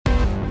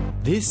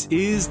This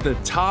is the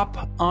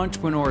Top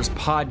Entrepreneurs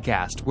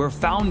Podcast, where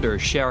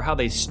founders share how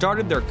they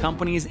started their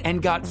companies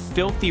and got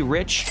filthy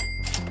rich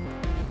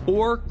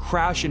or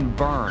crash and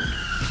burn.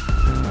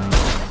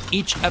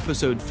 Each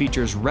episode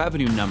features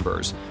revenue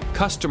numbers,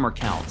 customer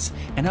counts,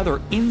 and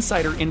other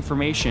insider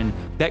information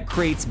that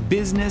creates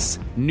business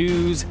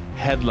news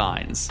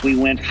headlines. We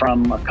went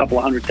from a couple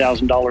of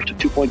 $100,000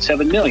 to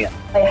 $2.7 million.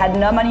 I had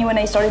no money when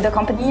I started the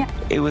company.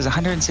 It was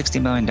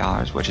 $160 million,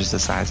 which is the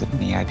size of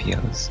many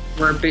IPOs.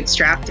 We're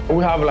bootstrapped.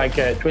 We have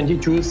like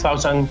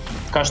 22,000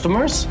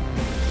 customers.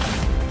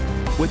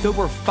 With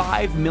over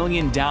 5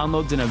 million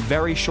downloads in a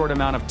very short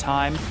amount of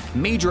time,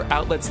 major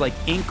outlets like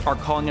Inc. are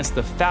calling us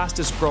the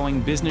fastest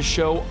growing business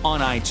show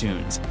on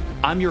iTunes.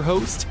 I'm your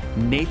host,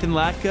 Nathan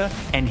Latka,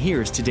 and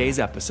here's today's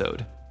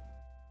episode.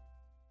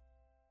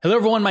 Hello,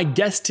 everyone. My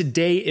guest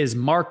today is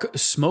Mark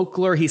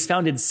Smokler. He's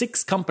founded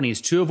 6 companies,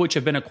 2 of which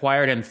have been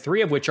acquired and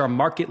 3 of which are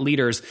market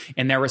leaders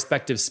in their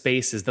respective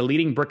spaces. The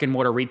leading brick and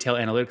mortar retail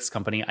analytics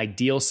company,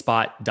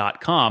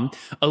 Idealspot.com,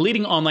 a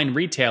leading online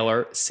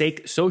retailer,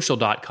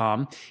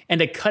 SakeSocial.com,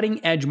 and a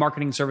cutting edge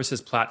marketing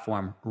services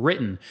platform,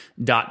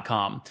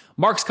 Written.com.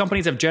 Mark's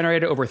companies have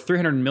generated over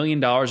 $300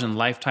 million in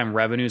lifetime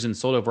revenues and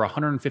sold over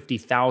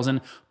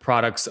 150,000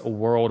 products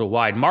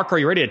worldwide. Mark, are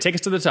you ready to take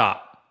us to the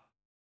top?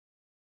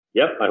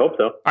 Yep, I hope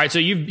so. All right, so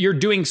you're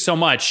doing so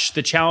much.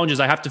 The challenge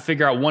is I have to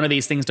figure out one of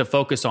these things to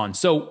focus on.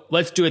 So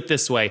let's do it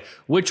this way.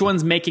 Which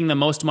one's making the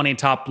most money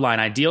top line?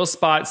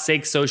 Idealspot,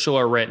 SakeSocial,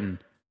 or Written?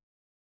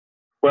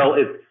 Well,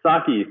 it's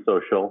Sake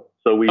Social.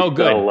 So we sell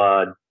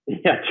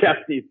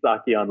Japanese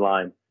sake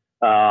online.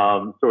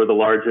 So we're the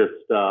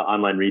largest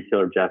online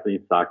retailer of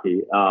Japanese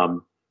sake.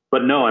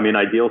 But no, I mean,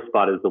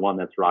 Idealspot is the one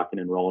that's rocking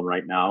and rolling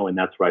right now, and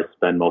that's where I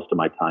spend most of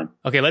my time.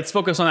 Okay, let's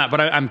focus on that.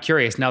 But I'm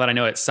curious, now that I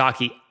know it's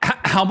sake,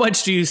 how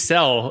much do you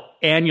sell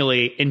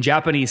annually in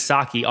Japanese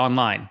sake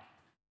online?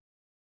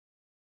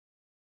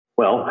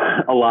 Well,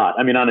 a lot.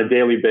 I mean, on a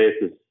daily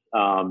basis.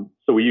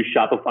 So we use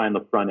Shopify on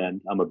the front end.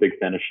 I'm a big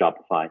fan of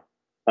Shopify.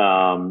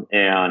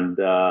 And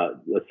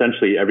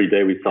essentially every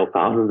day we sell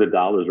thousands of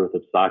dollars worth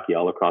of sake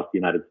all across the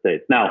United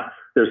States. Now,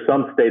 there's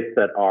some states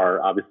that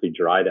are obviously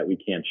dry that we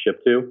can't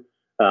ship to.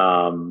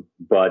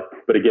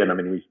 But again, I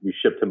mean, we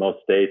ship to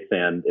most states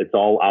and it's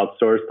all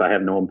outsourced. I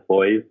have no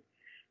employees.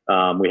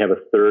 We have a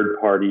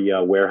third-party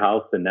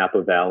warehouse in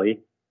Napa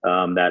Valley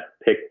that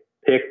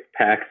picks,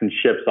 packs, and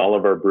ships all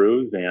of our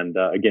brews. And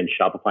again,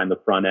 Shopify on the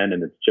front end,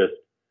 and it's just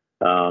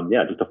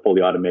just a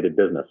fully automated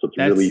business. So it's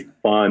a really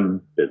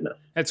fun business.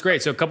 That's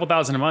great. So a couple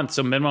thousand a month.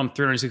 So minimum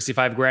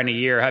 $365,000 a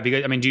year. Do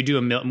you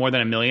do more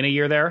than $1 million a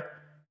year there?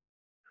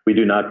 We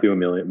do not do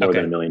more than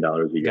 $1 million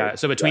a year. Got it.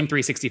 So between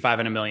 $365,000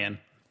 and $1 million,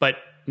 but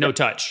no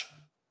touch.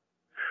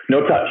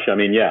 No touch. I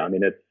mean, yeah. I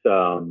mean, it's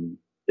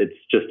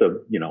just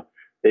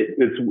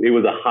it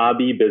was a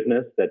hobby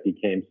business that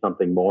became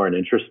something more and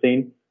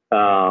interesting.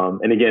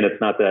 And again,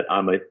 it's not that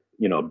I'm a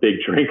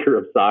big drinker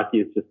of sake.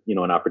 It's just,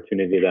 an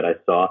opportunity that I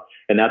saw.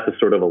 And that's a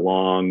sort of a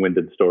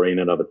long-winded story in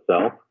and of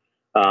itself.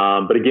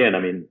 But again, I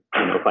mean,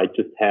 if I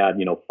just had,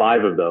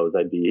 5 of those,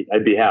 I'd be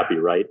happy,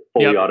 right?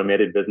 Fully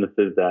automated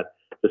businesses that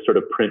just sort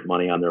of print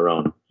money on their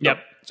own. Yep.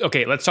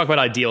 Okay. Let's talk about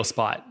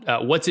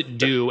Idealspot. What's it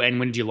do and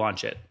when did you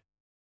launch it?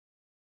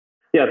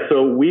 Yeah.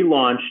 So we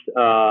launched,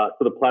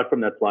 the platform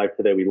that's live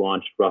today, we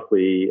launched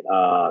roughly,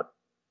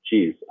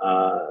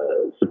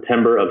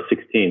 September of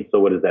 16. So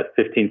what is that?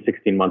 15,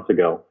 16 months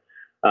ago.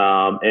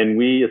 And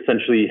we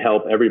essentially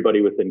help everybody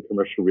within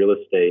commercial real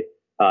estate,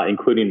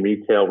 including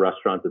retail,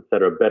 restaurants, et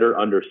cetera, better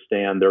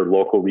understand their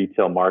local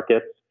retail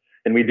markets.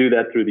 And we do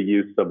that through the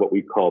use of what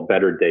we call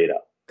better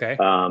data. Okay.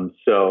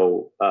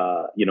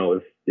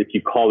 If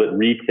you call it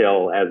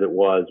retail as it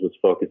was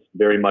focused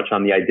very much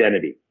on the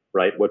identity,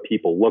 right? What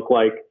people look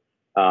like,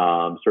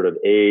 sort of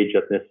age,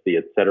 ethnicity,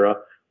 et cetera.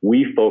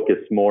 We focus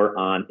more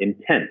on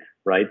intent,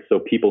 right? So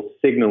people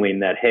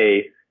signaling that,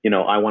 hey,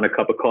 I want a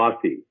cup of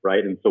coffee,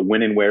 right? And so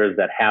when and where is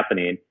that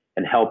happening,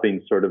 and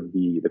helping sort of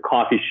the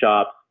coffee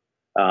shops,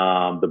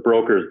 the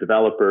brokers,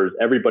 developers,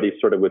 everybody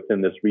sort of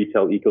within this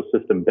retail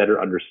ecosystem better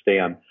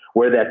understand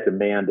where that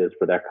demand is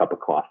for that cup of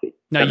coffee.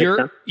 Now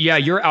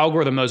your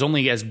algorithm is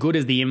only as good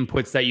as the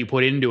inputs that you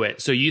put into it.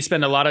 So you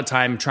spend a lot of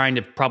time trying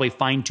to probably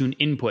fine tune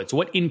inputs.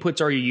 What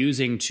inputs are you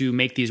using to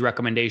make these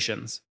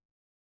recommendations?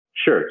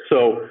 Sure.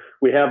 So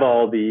we have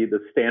all the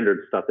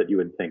standard stuff that you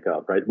would think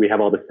of, right? We have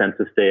all the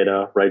census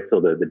data, right? So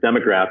the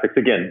demographics,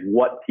 again,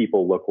 what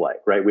people look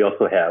like, right? We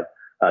also have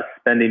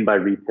spending by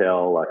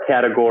retail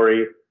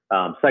category,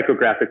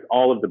 psychographics,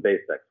 all of the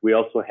basics. We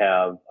also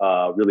have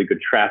really good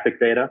traffic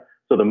data.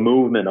 So the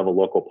movement of a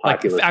local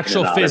populace. Like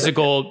actual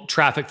physical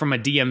traffic from a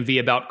DMV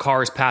about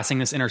cars passing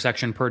this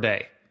intersection per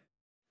day.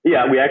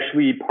 Yeah, we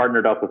actually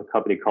partnered up with a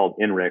company called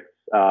INRIX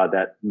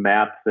that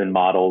maps and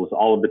models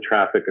all of the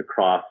traffic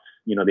across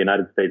the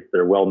United States.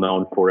 They're well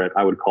known for it.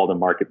 I would call them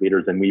market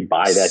leaders, and we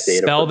buy that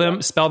data.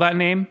 Spell that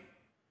name.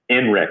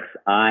 INRIX,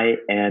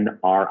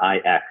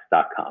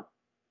 INRIX.com.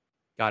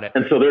 Got it.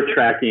 And so they're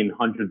tracking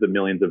hundreds of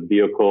millions of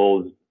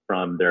vehicles,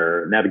 from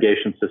their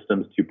navigation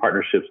systems to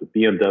partnerships with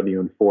BMW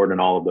and Ford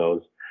and all of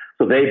those.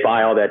 So they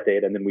buy all that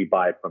data and then we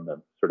buy it from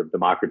them, sort of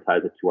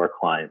democratize it to our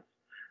clients.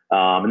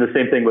 And the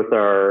same thing with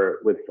our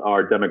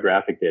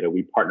demographic data.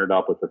 We partnered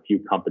up with a few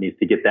companies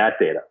to get that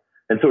data.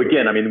 And so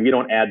again, I mean, we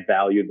don't add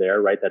value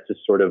there, right? That's just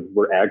sort of,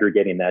 we're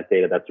aggregating that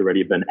data that's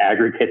already been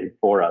aggregated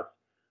for us.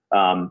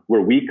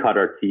 Where we cut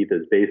our teeth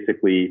is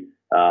basically,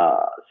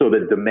 so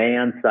the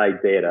demand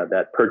side data,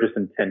 that purchase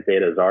intent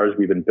data is ours.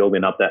 We've been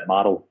building up that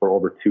model for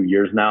over 2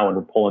 years now, and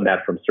we're pulling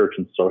that from search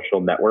and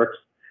social networks.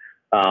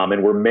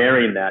 And we're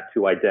marrying that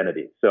to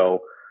identity.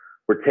 So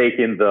we're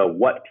taking the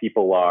what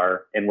people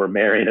are and we're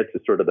marrying it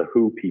to sort of the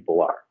who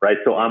people are, right?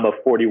 So I'm a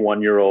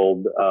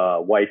 41-year-old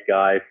white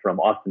guy from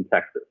Austin,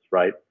 Texas,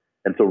 right?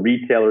 And so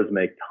retailers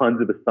make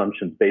tons of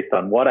assumptions based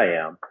on what I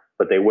am,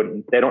 but they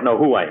don't know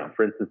who I am.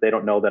 For instance, they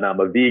don't know that I'm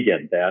a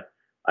vegan, that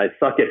I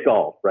suck at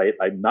golf, right?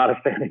 I'm not a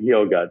fan of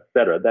yoga, et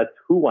cetera. That's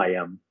who I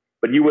am,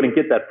 but you wouldn't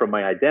get that from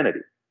my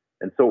identity.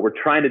 And so what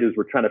we're trying to do is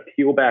we're trying to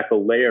peel back a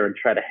layer and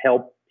try to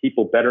help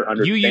people better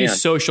understand. You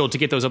use social to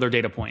get those other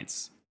data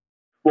points.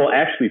 Well,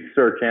 actually,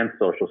 search and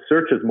social.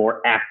 Search is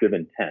more active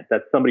intent.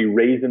 That's somebody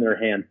raising their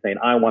hand saying,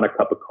 I want a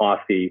cup of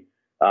coffee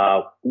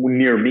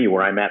near me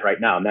where I'm at right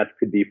now. And that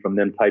could be from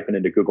them typing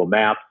into Google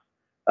Maps.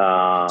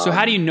 So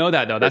how do you know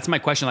that, though? That's my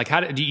question.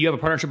 Like, do you have a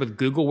partnership with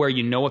Google where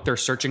you know what they're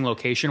searching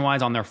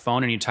location-wise on their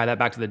phone and you tie that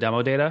back to the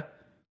demo data?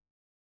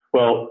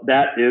 Well,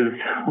 that is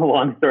a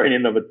long story in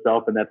and of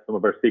itself, and that's some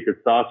of our secret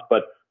sauce.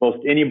 But most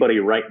anybody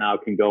right now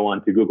can go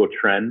onto Google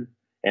Trends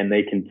and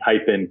they can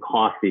type in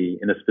coffee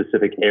in a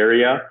specific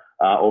area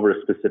over a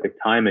specific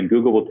time, and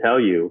Google will tell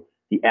you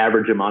the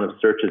average amount of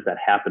searches that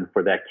happen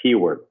for that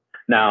keyword.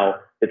 Now,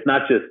 it's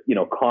not just,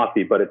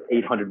 coffee, but it's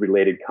 800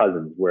 related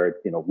cousins where it's,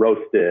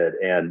 roasted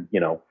and,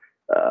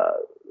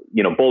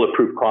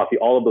 bulletproof coffee.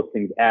 All of those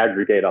things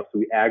aggregate up. So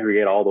we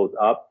aggregate all those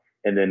up,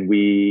 and then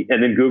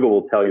Google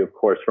will tell you, of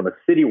course, from a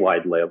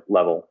citywide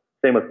level.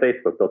 Same with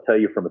Facebook. They'll tell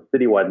you from a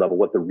citywide level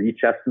what the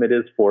reach estimate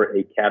is for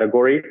a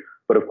category.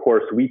 But of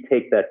course, we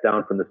take that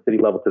down from the city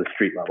level to the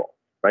street level,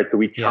 right? So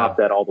we chop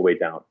that all the way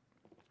down.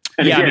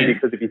 And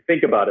because if you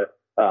think about it,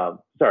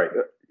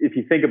 if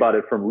you think about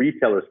it from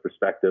retailers'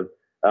 perspective,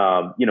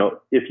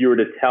 if you were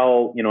to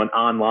tell, an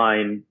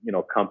online,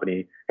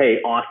 company,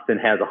 hey, Austin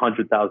has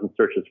 100,000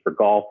 searches for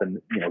golf and,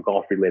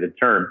 golf related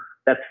term,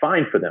 that's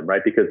fine for them,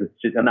 right? Because it's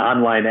just an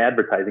online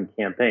advertising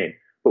campaign.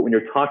 But when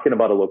you're talking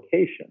about a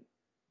location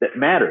that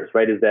matters,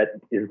 right? Is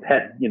that,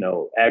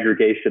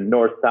 aggregation,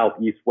 north, south,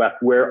 east, west,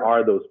 where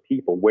are those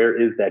people? Where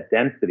is that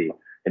density?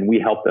 And we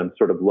help them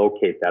sort of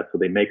locate that so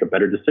they make a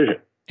better decision.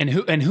 And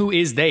who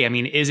is they? I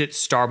mean, is it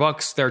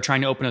Starbucks? They're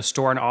trying to open a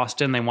store in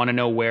Austin. They want to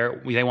know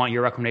where they want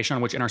your recommendation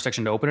on which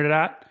intersection to open it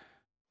at.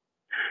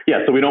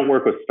 Yeah. So we don't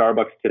work with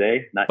Starbucks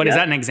today. Not but yet. Is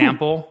that an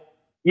example?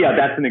 Yeah,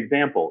 that's an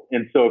example.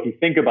 And so if you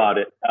think about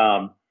it,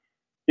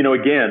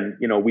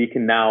 we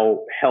can now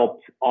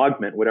help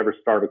augment whatever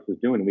Starbucks is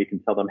doing. We can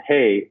tell them,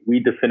 hey, we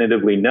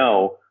definitively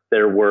know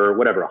there were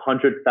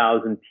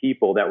 100,000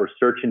 people that were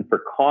searching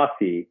for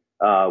coffee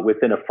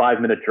within a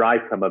 5-minute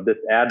drive time of this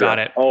address. Got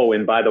it. Oh,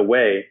 and by the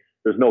way,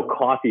 there's no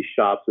coffee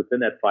shops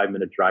within that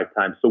 5-minute drive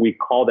time. So we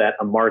call that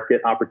a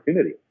market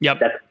opportunity. Yep.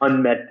 That's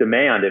unmet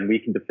demand, and we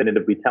can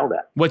definitively tell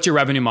that. What's your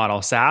revenue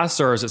model? SaaS,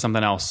 or is it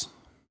something else?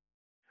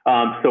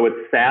 So it's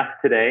SaaS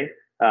today.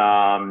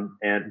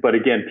 But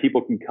again,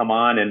 people can come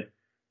on and,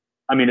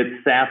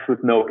 it's SaaS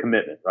with no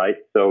commitment, right?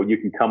 So you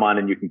can come on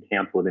and you can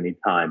cancel at any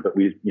time, but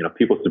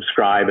people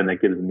subscribe and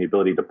that gives them the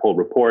ability to pull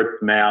reports,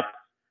 maps,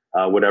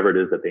 whatever it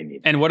is that they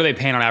need. And what are they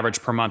paying on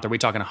average per month? Are we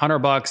talking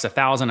 $100, $1,000,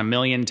 $1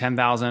 million,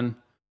 $10,000?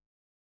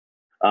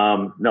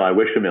 No, I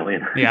wish $1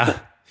 million. Yeah.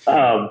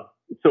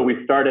 So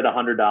we start at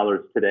 $100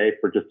 today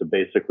for just a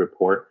basic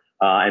report,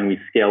 and we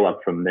scale up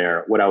from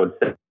there. What I would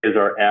say is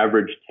our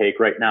average take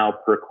right now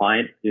per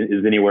client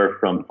is anywhere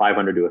from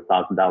 $500 to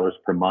 $1,000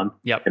 per month.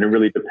 Yep. And it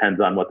really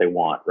depends on what they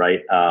want,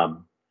 right?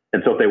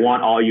 And so if they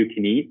want all you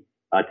can eat,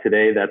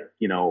 today that's,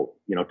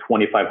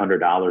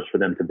 $2,500 for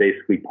them to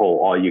basically pull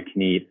all you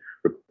can eat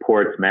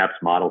reports, maps,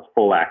 models,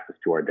 full access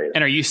to our data.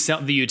 And are you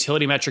the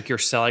utility metric you're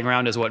selling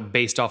around is what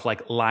based off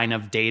like line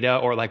of data,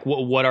 or like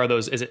what are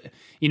those? Is it,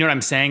 you know what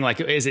I'm saying? Like,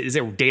 is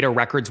it data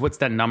records? What's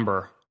that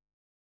number?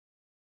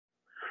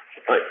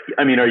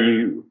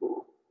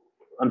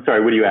 I'm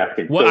sorry, what are you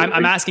asking? Well,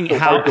 I'm asking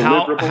how,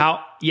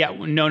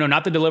 no,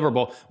 not the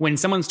deliverable. When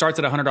someone starts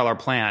at $100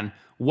 plan,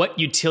 what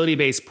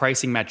utility-based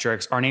pricing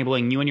metrics are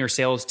enabling you and your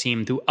sales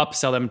team to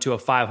upsell them to a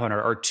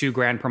 $500 or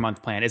 $2,000 per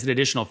month plan? Is it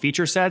additional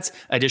feature sets,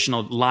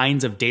 additional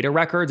lines of data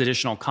records,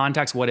 additional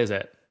contacts? What is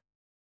it?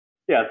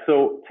 Yeah,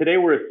 so today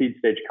we're a seed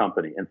stage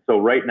company. And so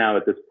right now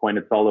at this point,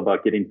 it's all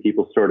about getting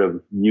people sort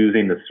of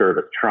using the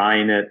service,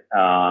 trying it,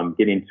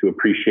 getting to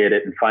appreciate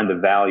it and find the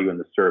value in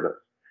the service.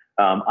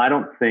 I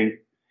don't think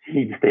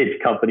seed stage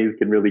companies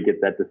can really get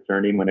that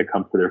discerning when it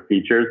comes to their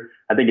features.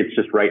 I think it's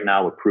just right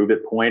now a prove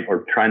it point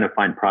or trying to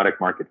find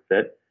product market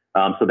fit.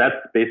 So that's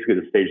basically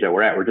the stage that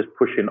we're at. We're just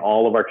pushing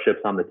all of our chips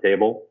on the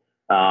table.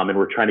 And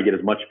we're trying to get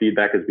as much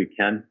feedback as we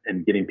can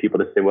and getting people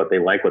to say what they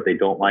like, what they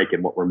don't like,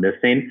 and what we're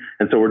missing.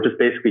 And so we're just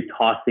basically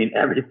tossing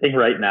everything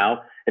right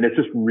now. And it's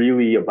just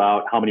really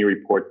about how many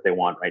reports they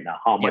want right now,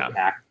 how much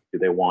access do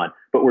they want.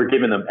 But we're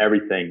giving them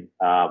everything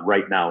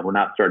right now. And we're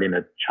not starting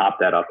to chop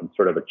that up in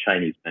sort of a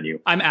Chinese menu.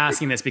 I'm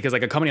asking this because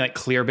like a company like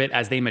Clearbit,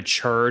 as they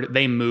matured,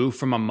 they moved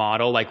from a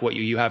model like what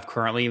you have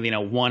currently,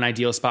 one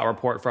ideal spot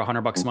report for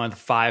 $100 a month,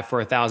 5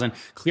 for $1,000.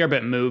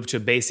 Clearbit moved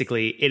to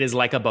basically it is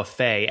like a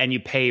buffet and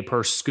you pay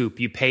per scoop,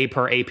 you pay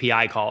per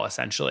API call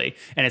essentially.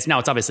 And it's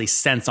obviously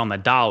cents on the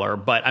dollar,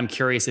 but I'm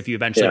curious if you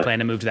eventually plan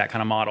to move to that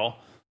kind of model.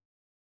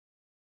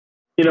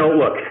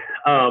 Look,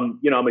 I'm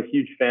a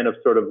huge fan of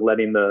sort of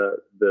letting the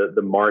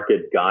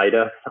market guide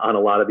us on a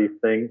lot of these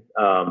things.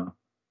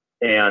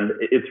 And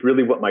it's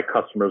really what my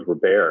customers will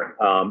bear.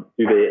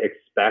 Do they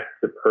expect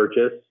to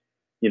purchase,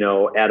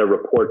 at a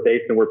report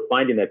base? And we're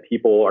finding that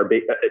people our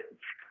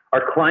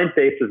client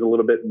base is a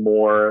little bit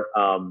more,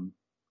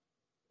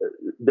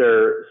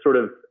 they're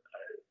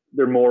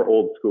more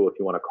old school, if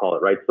you want to call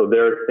it, right? So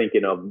they're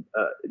thinking of,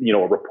 a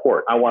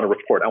report. I want a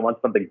report. I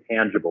want something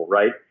tangible,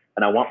 right?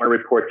 And I want my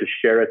report to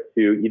share it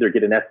to either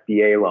get an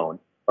SBA loan,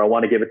 or I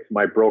want to give it to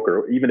my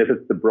broker, even if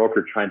it's the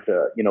broker trying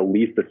to,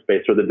 lease the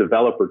space, or the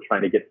developer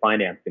trying to get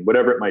financing,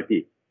 whatever it might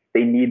be.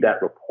 They need that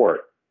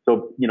report.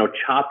 So,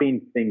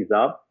 chopping things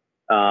up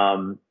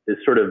is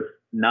sort of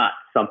not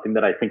something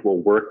that I think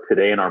will work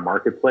today in our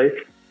marketplace.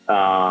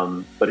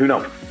 But who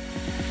knows?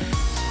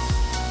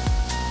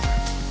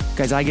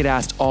 Guys, I get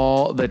asked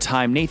all the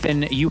time,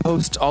 Nathan, you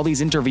host all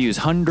these interviews,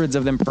 hundreds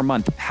of them per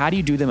month. How do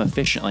you do them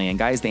efficiently? And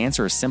guys, the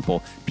answer is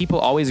simple. People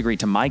always agree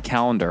to my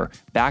calendar,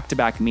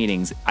 back-to-back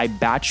meetings. I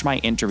batch my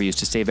interviews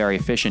to stay very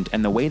efficient.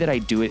 And the way that I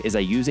do it is I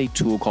use a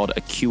tool called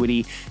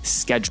Acuity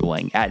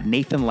Scheduling at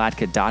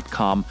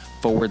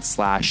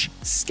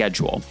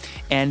nathanlatka.com/schedule.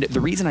 And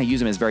the reason I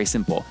use them is very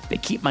simple. They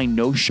keep my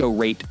no-show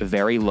rate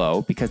very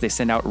low because they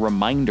send out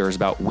reminders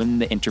about when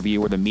the interview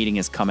or the meeting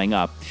is coming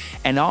up.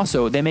 And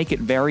also, they make it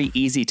very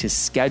easy to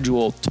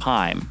schedule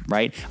time,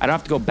 right? I don't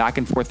have to go back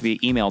and forth via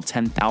email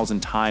 10,000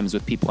 times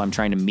with people I'm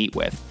trying to meet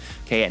with.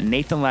 Okay, at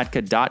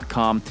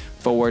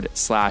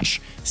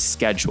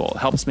nathanlatka.com/schedule.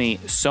 Helps me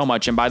so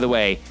much. And by the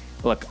way,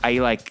 look,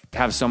 I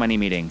have so many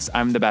meetings.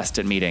 I'm the best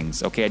at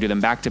meetings. Okay, I do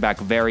them back to back,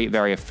 very,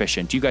 very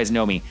efficient. You guys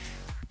know me.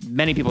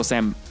 Many people say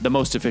I'm the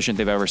most efficient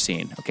they've ever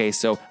seen. Okay,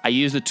 so I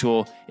use the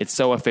tool. It's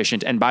so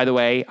efficient. And by the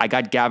way, I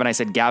got Gavin. I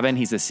said, Gavin,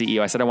 he's the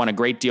CEO. I said, I want a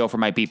great deal for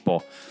my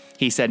people.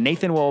 He said,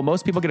 Nathan, well,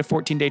 most people get a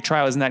 14-day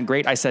trial. Isn't that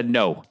great? I said,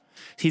 no.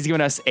 He's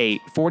given us a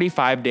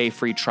 45-day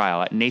free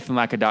trial at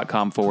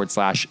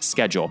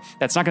nathanlatka.com/schedule.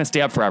 That's not going to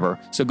stay up forever.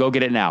 So go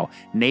get it now.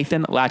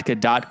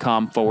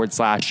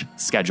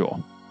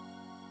 nathanlatka.com/schedule.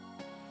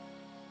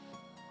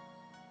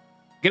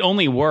 It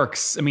only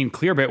works.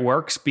 Clearbit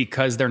works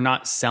because they're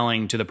not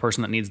selling to the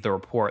person that needs the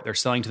report. They're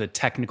selling to the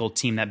technical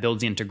team that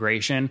builds the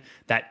integration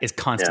that is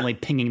constantly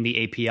pinging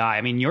the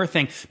API. Your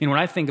thing, when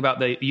I think about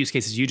the use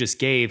cases you just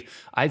gave,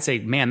 I'd say,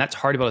 man, that's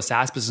hard to build a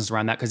SaaS business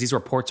around that because these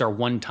reports are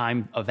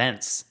one-time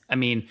events.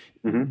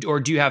 Or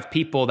do you have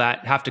people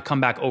that have to come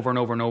back over and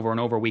over and over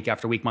and over, week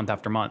after week, month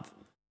after month?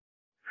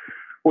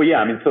 Well,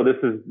 yeah. So this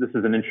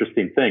is an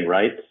interesting thing,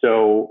 right?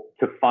 So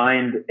to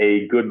find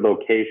a good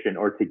location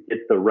or to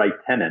get the right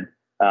tenant,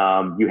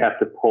 you have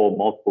to pull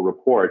multiple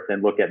reports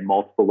and look at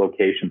multiple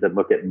locations and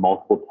look at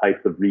multiple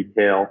types of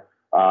retail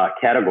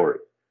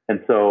categories.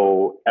 And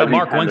so, but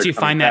Mark, once you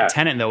find that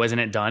tenant, though, isn't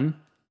it done?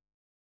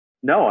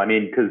 No,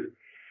 because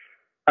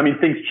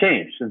things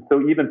change. And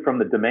so even from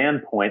the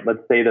demand point,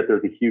 let's say that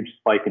there's a huge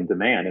spike in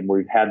demand, and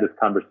we've had this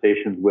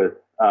conversations with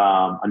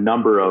a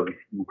number of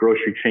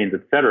grocery chains,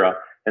 et cetera.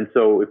 And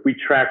so if we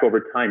track over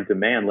time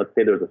demand, let's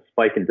say there's a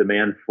spike in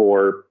demand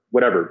for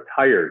whatever,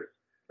 tires,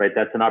 right?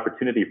 That's an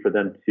opportunity for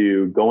them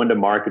to go into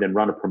market and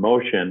run a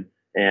promotion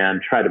and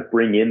try to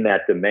bring in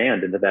that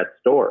demand into that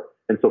store.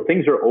 And so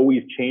things are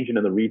always changing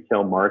in the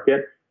retail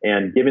market,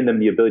 and giving them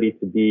the ability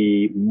to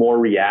be more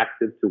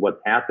reactive to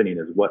what's happening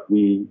is what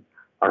we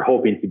are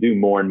hoping to do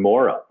more and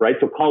more of, right?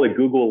 So call it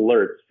Google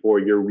Alerts for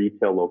your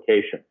retail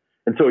location.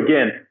 And so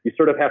again, you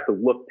sort of have to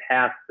look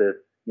past this,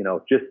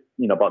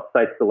 about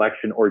site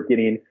selection or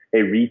getting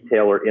a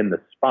retailer in the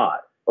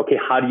spot. Okay,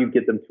 how do you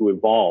get them to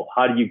evolve?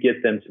 How do you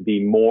get them to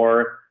be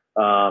more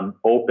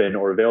open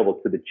or available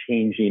to the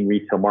changing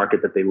retail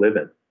market that they live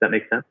in? Does that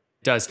make sense?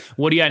 It does.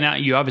 What do you at now?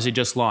 You obviously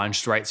just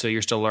launched, right? So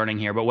you're still learning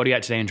here, but what do you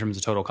at today in terms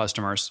of total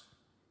customers?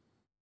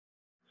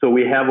 So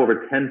we have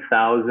over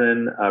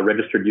 10,000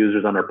 registered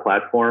users on our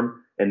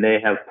platform, and they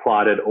have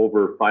plotted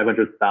over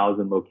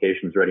 500,000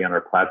 locations already on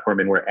our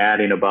platform, and we're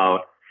adding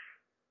about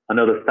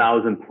another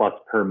 1,000 plus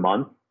per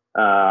month.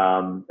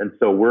 And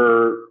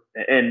so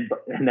and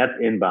that's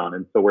inbound.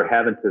 And so we're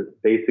having to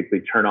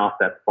basically turn off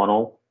that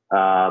funnel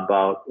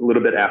about a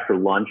little bit after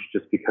lunch,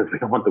 just because we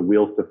don't want the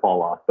wheels to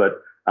fall off.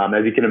 But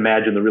as you can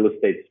imagine, the real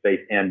estate space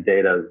and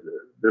data,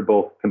 they're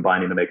both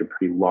combining to make a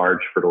pretty large,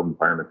 fertile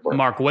environment for us.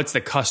 Mark, what's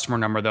the customer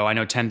number, though? I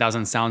know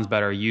 10,000 sounds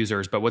better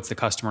users, but what's the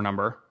customer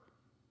number?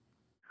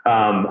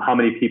 How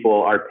many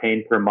people are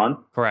paying per month?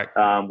 Correct.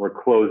 We're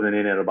closing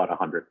in at about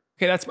 100.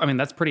 Okay,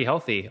 that's pretty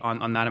healthy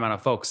on that amount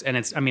of folks, and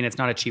it's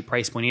not a cheap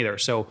price point either.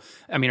 So,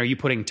 are you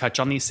putting touch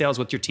on these sales?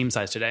 What's your team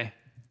size today?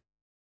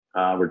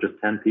 We're just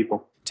 10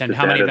 people. 10. Just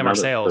how many of them are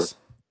another, sales?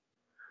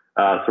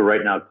 So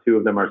right now, 2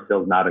 of them are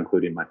sales, not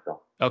including myself.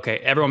 Okay,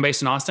 everyone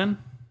based in Austin?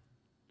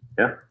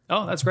 Yeah.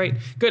 Oh, that's great.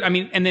 Good.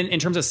 And then in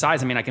terms of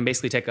size, I can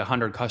basically take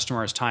 100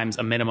 customers times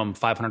a minimum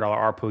 $500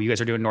 ARPU. You guys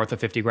are doing north of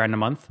 $50,000 a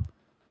month?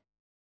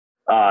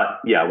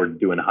 Yeah, we're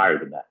doing higher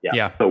than that.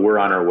 Yeah. So we're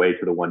on our way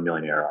to the 1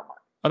 million ARR mark.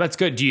 Oh, that's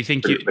good. Do you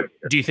think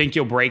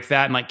you'll break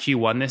that in like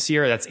Q1 this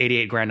year? That's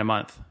 $88,000 a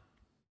month.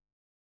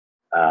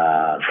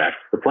 That's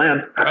the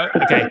plan.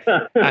 Okay.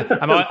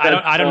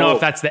 I don't know if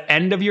that's the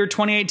end of your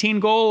 2018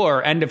 goal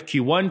or end of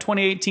Q1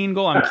 2018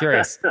 goal. I'm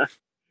curious.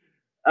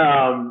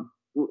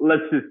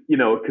 Let's just,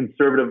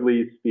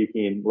 conservatively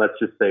speaking, let's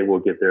just say we'll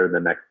get there in the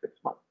next 6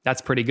 months.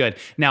 That's pretty good.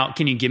 Now,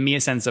 can you give me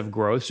a sense of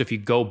growth? So if you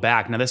go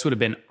back, now this would have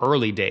been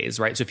early days,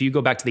 right? So if you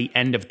go back to the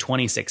end of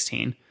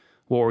 2016,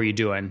 what were you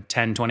doing?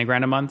 10, 20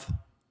 grand a month?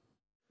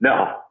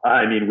 No,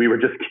 we were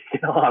just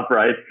kicking off,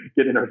 right?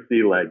 Getting our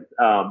sea legs.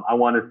 I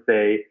want to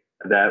say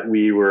that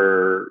we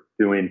were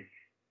doing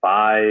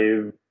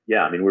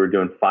we were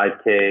doing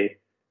 5K.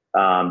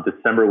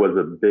 December was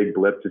a big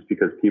blip just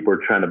because people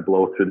were trying to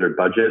blow through their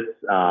budgets.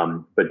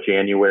 But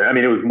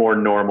January, it was more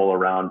normal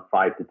around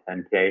 5 to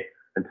 10K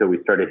until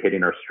we started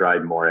hitting our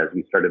stride more as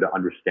we started to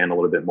understand a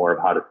little bit more of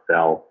how to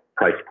sell,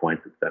 price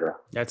points, et cetera.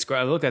 That's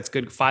great. Look, that's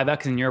good.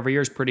 5X in year over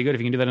year is pretty good.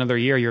 If you can do that another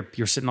year,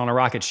 you're sitting on a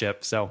rocket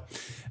ship. So,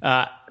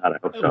 I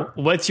hope so.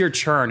 What's your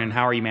churn and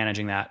how are you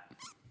managing that?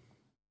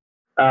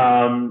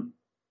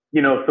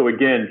 So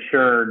again,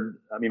 churn,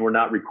 we're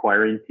not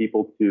requiring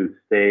people to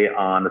stay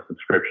on a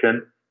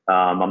subscription.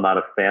 I'm not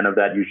a fan of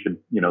that. You should,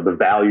 the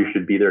value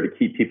should be there to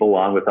keep people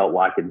on without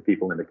locking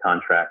people into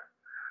contracts.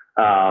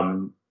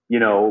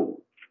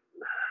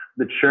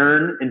 The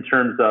churn in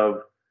terms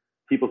of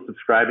people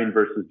subscribing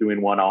versus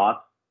doing one-off.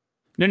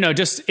 No,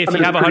 just if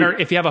you have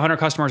 100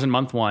 customers in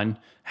month 1,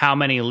 how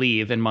many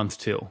leave in month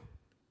 2?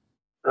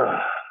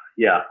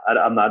 Yeah, I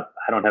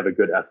don't have a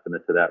good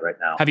estimate to that right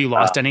now. Have you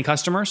lost any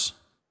customers?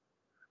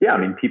 Yeah,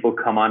 people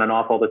come on and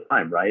off all the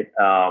time, right?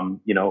 A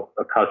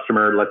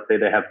customer, let's say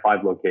they have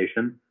 5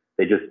 locations.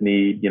 They just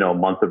need, a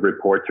month of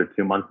reports or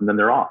 2 months and then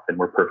they're off and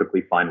we're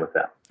perfectly fine with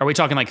that. Are we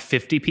talking like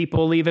 50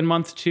 people leave in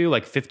month 2,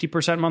 like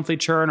 50% monthly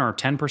churn or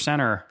 10%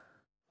 or?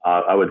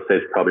 I would say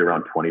it's probably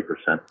around 20%.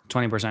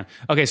 20%.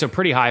 Okay. So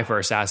pretty high for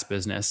a SaaS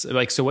business.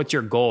 So what's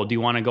your goal? Do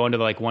you want to go into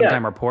the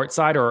one-time report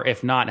side, or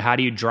if not, how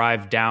do you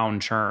drive down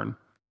churn?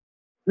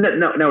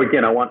 No,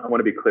 again, I want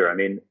to be clear.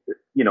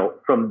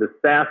 From the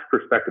SaaS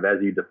perspective,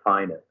 as you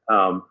define it,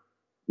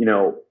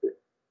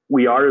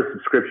 we are a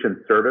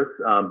subscription service,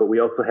 but we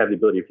also have the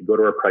ability, if you go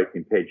to our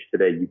pricing page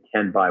today, you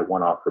can buy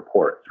one-off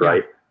reports,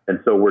 right? Yeah. And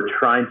so we're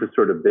trying to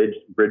sort of bridge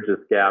this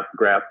gap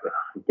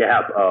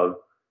of,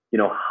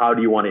 how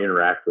do you want to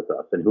interact with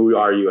us and who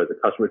are you as a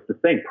customer? It's the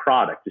same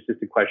product. It's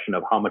just a question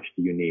of how much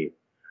do you need?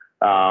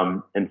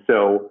 And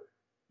so,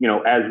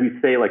 as we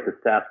say, like the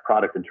SaaS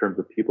product in terms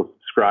of people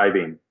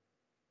subscribing,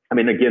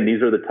 again,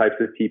 these are the types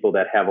of people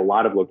that have a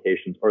lot of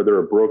locations or they're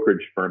a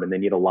brokerage firm and they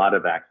need a lot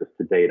of access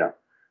to data.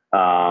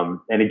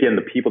 And again,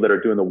 the people that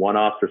are doing the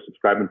one-offs or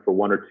subscribing for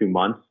 1 or 2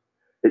 months,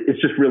 it's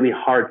just really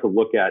hard to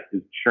look at.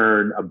 Is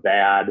churn a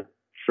bad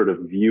sort of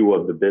view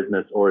of the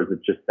business, or is it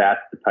just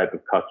that's the type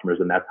of customers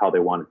and that's how they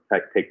want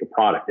to take the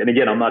product? And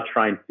again, I'm not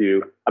trying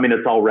to,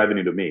 it's all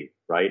revenue to me,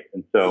 right?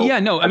 And so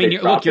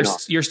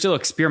you're still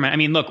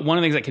experimenting. Look, one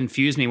of the things that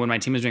confused me when my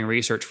team was doing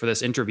research for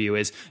this interview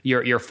is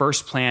your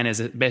first plan is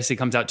it basically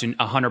comes out to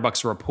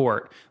 $100 a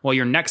report. Well,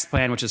 your next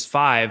plan, which is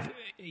 5,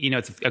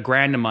 it's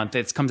 $1,000 a month.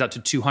 It comes out to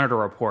 $200 a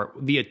report.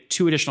 The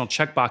 2 additional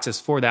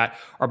checkboxes for that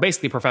are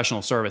basically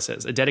professional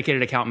services, a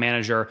dedicated account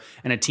manager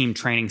and a team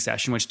training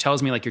session, which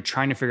tells me you're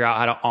trying to figure out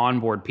how to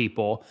onboard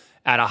people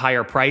at a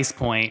higher price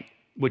point,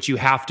 which you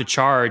have to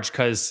charge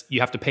because you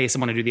have to pay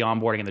someone to do the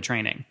onboarding and the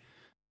training.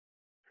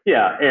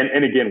 Yeah.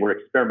 And again, we're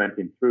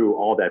experimenting through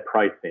all that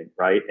pricing,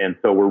 right? And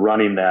so we're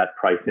running that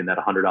pricing, that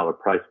 $100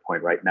 price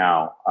point right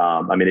now.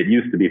 It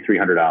used to be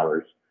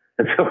 $300.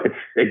 And so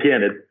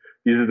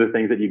these are the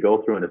things that you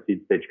go through in a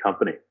seed stage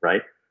company,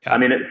 right? Yeah.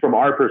 From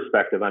our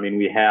perspective,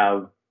 we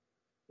have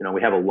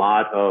a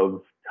lot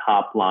of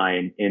top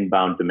line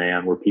inbound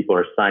demand where people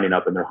are signing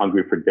up and they're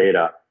hungry for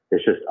data.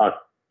 It's just us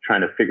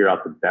trying to figure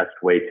out the best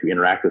way to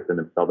interact with them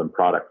and sell them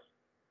products.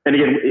 And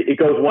again, it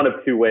goes one of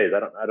 2 ways. I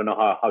don't know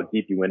how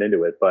deep you went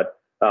into it, but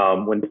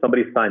when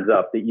somebody signs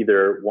up, they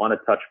either want a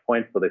touch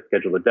point, so they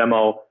schedule a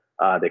demo,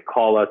 they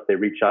call us, they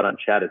reach out on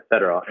chat, et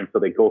cetera. And so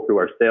they go through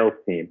our sales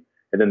team.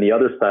 And then the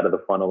other side of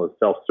the funnel is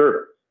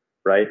self-service,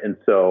 right? And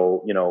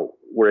so,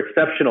 we're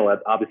exceptional at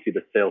obviously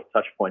the sales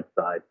touch point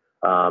side.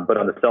 But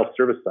on the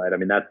self-service side,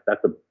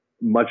 that's a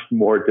much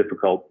more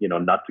difficult,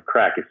 nut to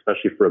crack,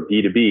 especially for a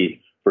B2B,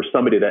 for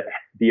somebody to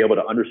be able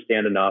to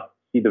understand enough,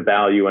 see the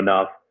value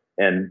enough,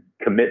 and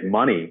commit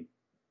money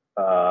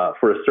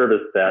for a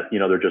service that,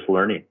 they're just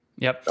learning.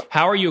 Yep.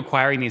 How are you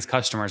acquiring these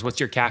customers? What's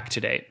your CAC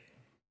to date?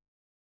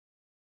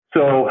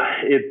 So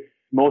it's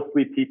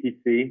mostly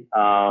PPC.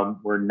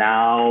 We're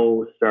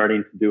now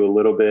starting to do a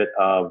little bit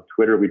of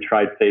Twitter. We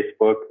tried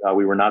Facebook.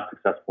 We were not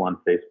successful on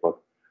Facebook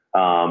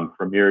for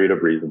a myriad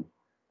of reasons.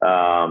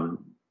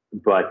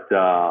 But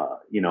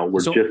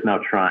we're just now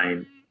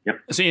trying. Yep.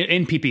 So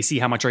in PPC,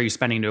 how much are you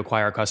spending to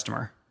acquire a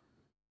customer?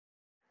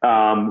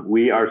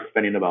 We are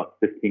spending about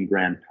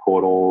 $15,000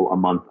 total a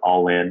month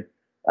all in.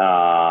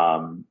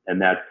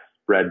 And that's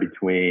spread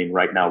between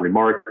right now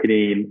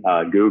remarketing,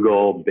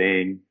 Google,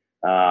 Bing,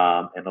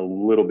 and a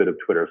little bit of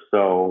Twitter.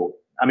 So,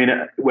 I mean,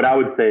 what I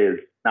would say is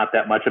not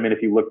that much. I mean,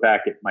 if you look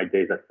back at my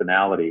days at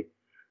Finality,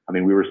 I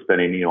mean, we were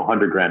spending,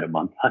 $100,000 a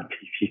month on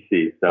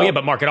PPC. So, yeah,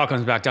 but Mark, it all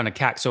comes back down to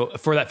CAC. So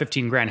for that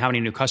 $15,000, how many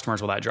new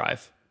customers will that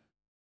drive?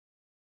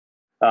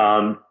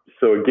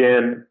 So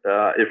again,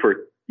 if we're,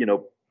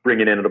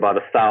 bringing in at about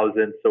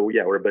 1,000. So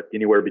yeah, we're about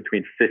anywhere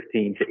between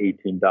 $15 to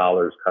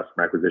 $18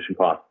 customer acquisition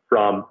cost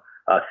from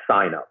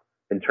sign up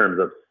in terms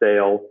of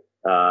sale.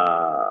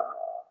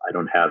 I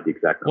don't have the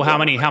exact number. Well, how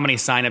many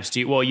signups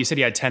do you? Well, you said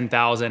you had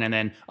 10,000, and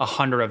then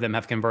 100 of them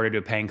have converted to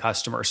a paying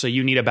customer. So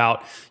you need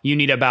about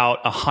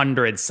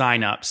 100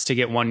 signups to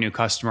get one new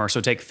customer. So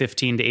take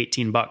 $15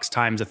 to $18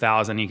 times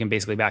 1,000. You can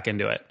basically back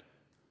into it.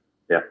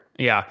 Yeah.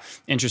 Yeah.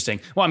 Interesting.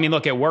 Well, I mean,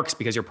 look, it works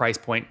because your price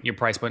point,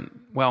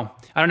 well,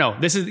 I don't know.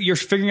 You're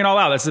figuring it all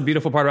out. That's the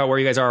beautiful part about where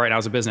you guys are right now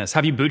as a business.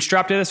 Have you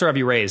bootstrapped this or have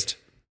you raised?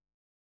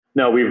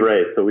 No, we've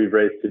raised. So we've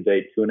raised to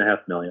date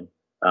 $2.5 million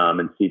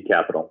in seed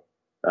capital.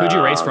 Who'd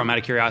you raise from out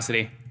of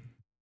curiosity?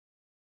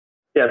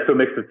 Yeah. So a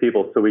mix of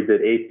people. So we did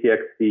ATX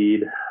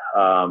Seed,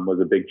 was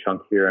a big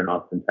chunk here in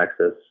Austin,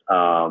 Texas.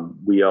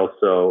 We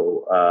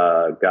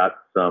also got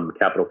some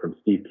capital from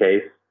Steve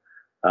Case.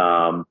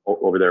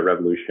 Over there at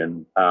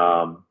Revolution,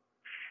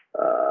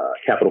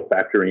 Capital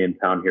Factory in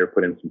town here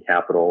put in some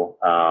capital.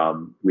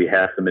 We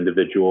had some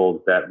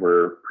individuals that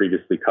were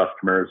previously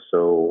customers.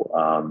 So,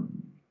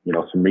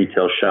 some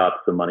retail shops,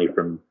 some money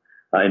from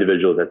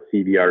individuals at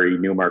CBRE,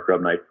 Newmark,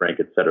 Rubnite, Frank,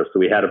 et cetera. So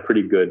we had a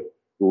pretty good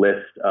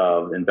list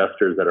of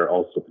investors that are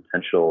also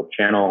potential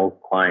channel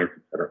clients,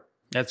 et cetera.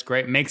 That's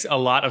great. Makes a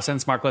lot of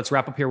sense, Mark. Let's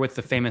wrap up here with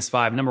the famous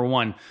five. Number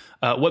one,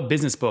 what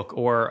business book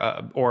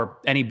or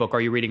any book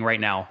are you reading right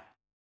now?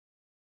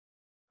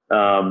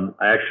 I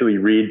actually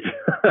read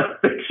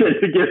fiction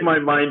to give my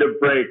mind a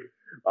break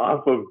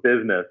off of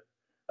business.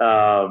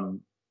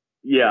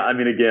 Yeah, I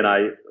mean, again,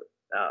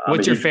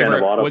 what's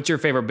your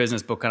favorite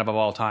business book kind of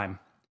all time?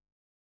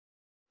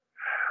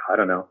 I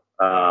don't know.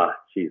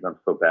 Geez, I'm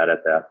so bad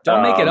at that.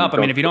 Don't make it up. I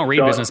mean, if you don't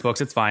read business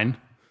books, it's fine.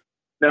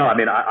 No, I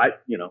mean, I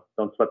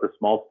Don't Sweat the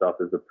Small Stuff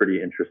is a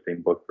pretty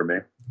interesting book for me.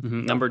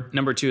 Mm-hmm.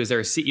 Number two, is there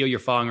a CEO you're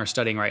following or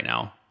studying right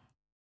now?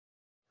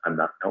 I'm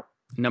not. No.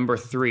 Number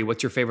three,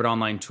 what's your favorite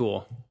online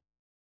tool?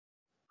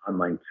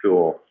 Online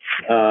tool.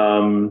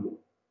 I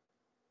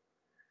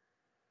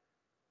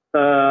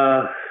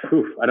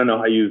don't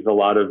know. I use a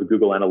lot of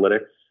Google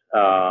Analytics.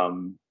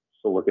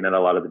 So looking at a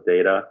lot of the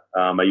data.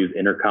 I use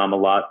Intercom a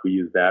lot. We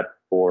use that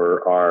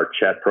for our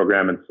chat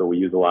program. And so we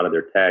use a lot of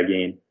their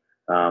tagging.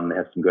 They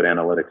have some good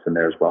analytics in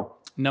there as well.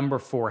 Number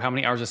four, how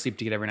many hours of sleep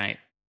do you get every night?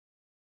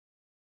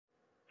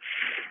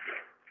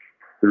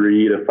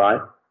 3 to 5.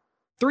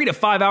 3 to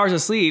 5 hours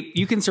of sleep.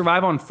 You can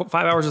survive on 5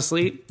 hours of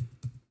sleep?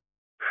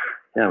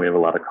 Yeah, we have a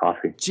lot of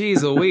coffee.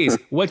 Jeez Louise.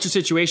 What's your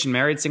situation?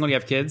 Married, single, do you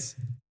have kids?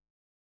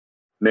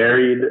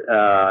 Married,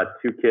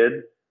 2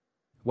 kids.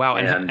 Wow.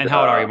 And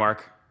how old are you,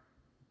 Mark?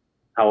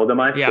 How old am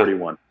I? Yeah.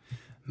 41.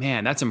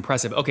 Man, that's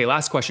impressive. Okay,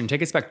 last question.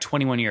 Take us back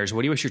 21 years.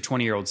 What do you wish your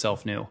 20-year-old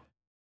self knew?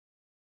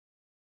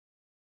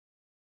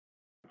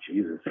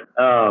 Jesus.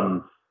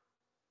 I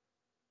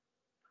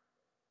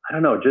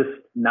don't know, just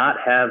not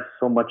have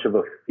so much of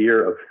a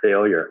fear of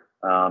failure.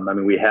 I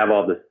mean, we have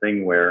all this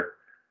thing where,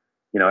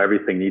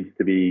 everything needs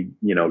to be,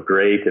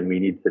 great, and we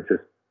need to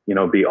just,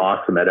 be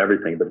awesome at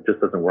everything, but it just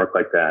doesn't work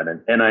like that.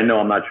 And I know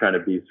I'm not trying to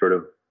be sort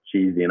of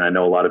cheesy, and I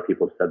know a lot of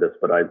people have said this,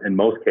 but in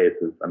most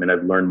cases, I mean,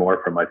 I've learned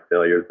more from my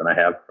failures than I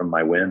have from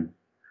my wins.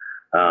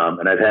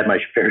 And I've had my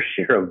fair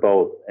share of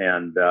both.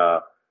 And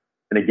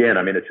again,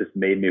 I mean, it's just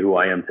made me who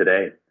I am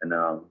today.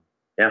 And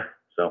yeah,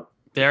 so.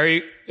 There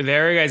you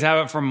guys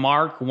have it from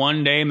Mark.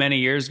 One day, many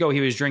years ago,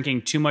 he was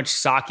drinking too much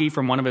sake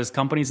from one of his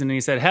companies, and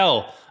he said,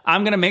 hell,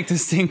 I'm going to make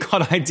this thing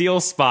called Ideal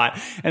Spot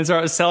and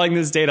start selling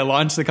this data.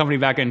 Launched the company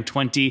back in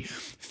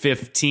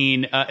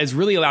 2015. It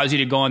really allows you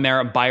to go in there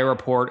and buy a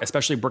report,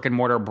 especially brick and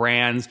mortar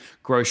brands,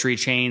 grocery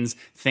chains,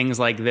 things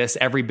like this.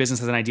 Every business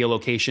has an ideal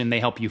location. They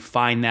help you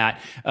find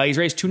that. He's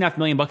raised $2.5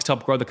 million to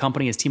help grow the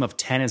company. His team of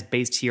 10 is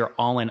based here,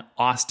 all in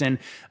Austin.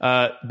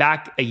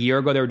 Back a year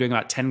ago, they were doing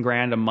about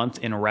 $10,000 a month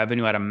in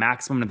revenue at a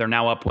maximum. They're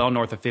now up well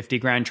north of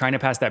 $50,000, trying to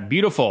pass that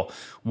beautiful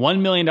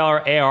 $1 million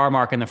ARR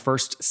mark in the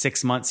first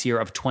 6 months here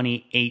of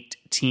 2018.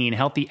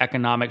 Healthy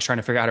economics, trying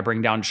to figure out how to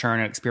bring down churn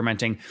and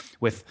experimenting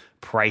with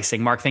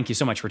pricing. Mark, thank you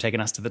so much for taking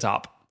us to the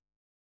top.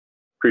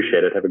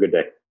 Appreciate it. Have a good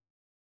day.